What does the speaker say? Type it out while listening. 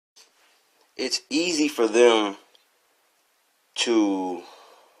it's easy for them to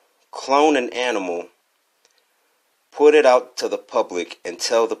clone an animal, put it out to the public, and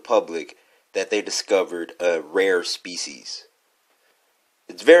tell the public that they discovered a rare species.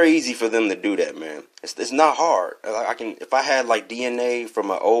 It's very easy for them to do that, man. It's not hard. If I had like DNA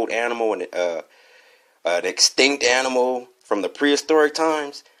from an old animal and an extinct animal from the prehistoric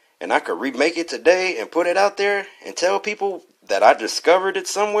times, and I could remake it today and put it out there and tell people that I discovered it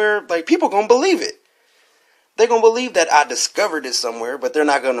somewhere, like, people gonna believe it. They're gonna believe that I discovered it somewhere, but they're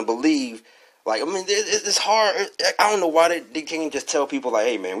not gonna believe, like, I mean, it's hard. I don't know why they can't just tell people, like,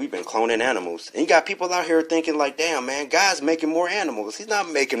 hey, man, we've been cloning animals. And you got people out here thinking, like, damn, man, God's making more animals. He's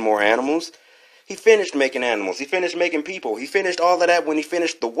not making more animals. He finished making animals. He finished making people. He finished all of that when he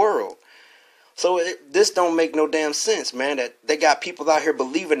finished the world. So this don't make no damn sense, man, that they got people out here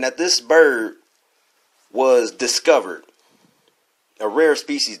believing that this bird was discovered, a rare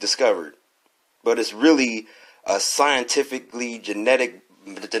species discovered, but it's really a scientifically genetic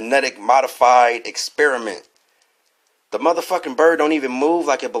modified experiment. The motherfucking bird don't even move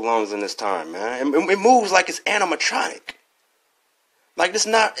like it belongs in this time, man. It moves like it's animatronic. Like, it's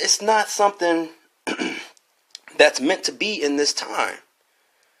not something that's meant to be in this time.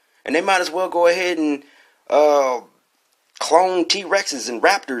 And they might as well go ahead and clone T-Rexes and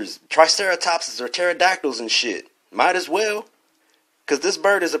raptors, triceratopses or pterodactyls and shit. Might as well. Because this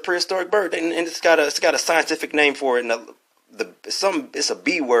bird is a prehistoric bird, and it's got a scientific name for it. And it's a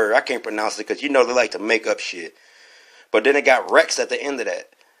B word. I can't pronounce it because, you know, they like to make up shit. But then it got Rex at the end of that.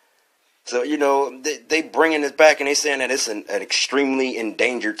 So, you know, they bringing this back and they saying that it's an extremely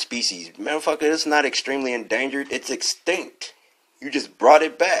endangered species. Motherfucker, it's not extremely endangered. It's extinct. You just brought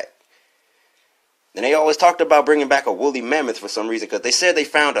it back. And they always talked about bringing back a woolly mammoth for some reason, because they said they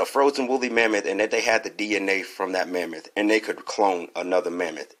found a frozen woolly mammoth and that they had the DNA from that mammoth, and they could clone another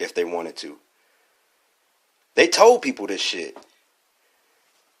mammoth if they wanted to. They told people this shit.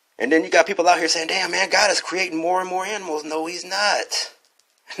 And then you got people out here saying, damn, man, God is creating more and more animals. No, he's not.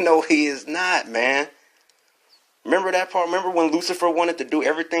 No, he is not, man. Remember that part? Remember when Lucifer wanted to do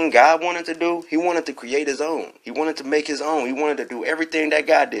everything God wanted to do? He wanted to create his own. He wanted to make his own. He wanted to do everything that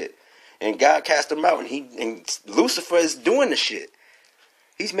God did. And God cast him out. And Lucifer is doing the shit.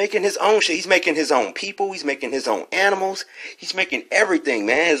 He's making his own shit. He's making his own people. He's making his own animals. He's making everything,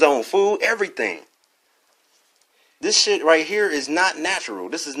 man. His own food, everything. This shit right here is not natural.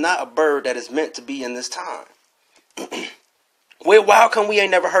 This is not a bird that is meant to be in this time. Well, how come we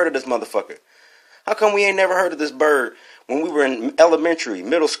ain't never heard of this motherfucker? How come we ain't never heard of this bird when we were in elementary,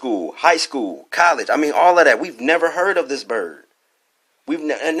 middle school, high school, college? I mean, all of that. We've never heard of this bird. And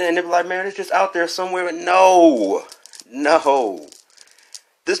they're like, man, it's just out there somewhere. No.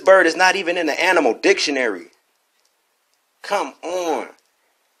 This bird is not even in the animal dictionary. Come on.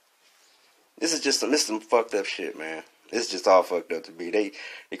 This is some fucked up shit, man. It's just all fucked up to me. They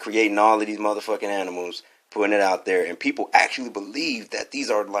creating all of these motherfucking animals, putting it out there, and people actually believe that these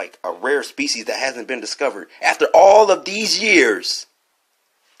are like a rare species that hasn't been discovered after all of these years.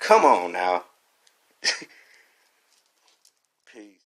 Come on now.